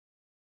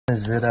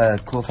Is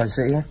it cool if I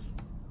sit here?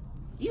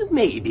 You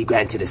may be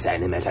granted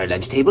asylum at our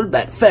lunch table,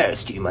 but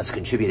first you must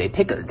contribute a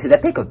pickle to the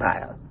pickle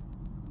pile.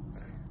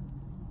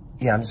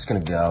 Yeah, I'm just gonna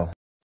go.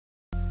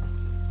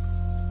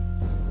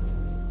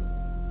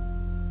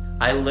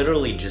 I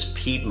literally just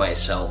peed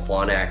myself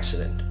on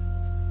accident.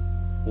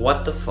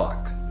 What the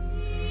fuck?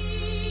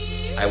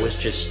 I was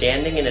just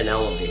standing in an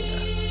elevator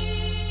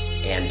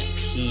and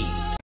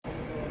peed.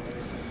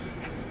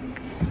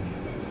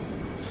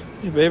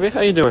 Hey baby,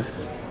 how you doing?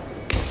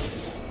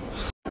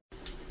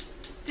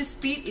 This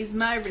beat is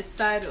my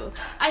recital.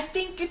 I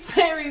think it's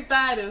very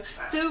vital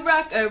to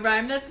rock a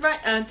rhyme that's right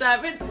on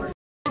time.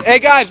 Hey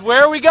guys,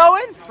 where are we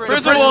going?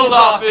 Principal's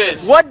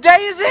office. What day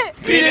is it?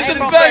 Penis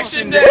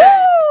inspection day.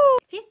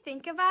 If you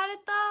think about it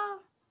though,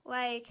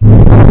 like,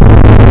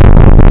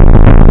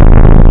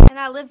 and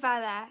I live by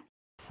that.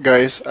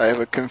 Guys, I have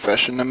a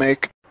confession to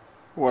make.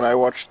 When I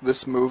watched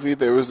this movie,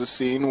 there was a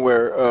scene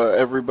where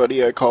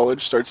everybody at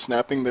college starts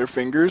snapping their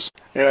fingers,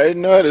 and I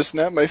didn't know how to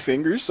snap my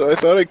fingers, so I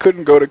thought I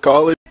couldn't go to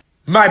college.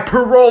 My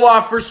parole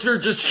officer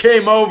just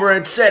came over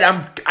and said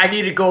I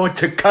need to go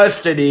into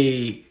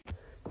custody.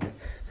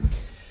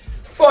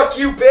 Fuck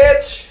you,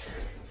 bitch!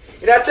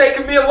 You're not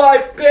taking me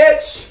alive,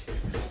 bitch!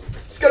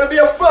 It's gonna be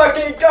a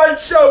fucking gun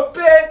show,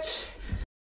 bitch!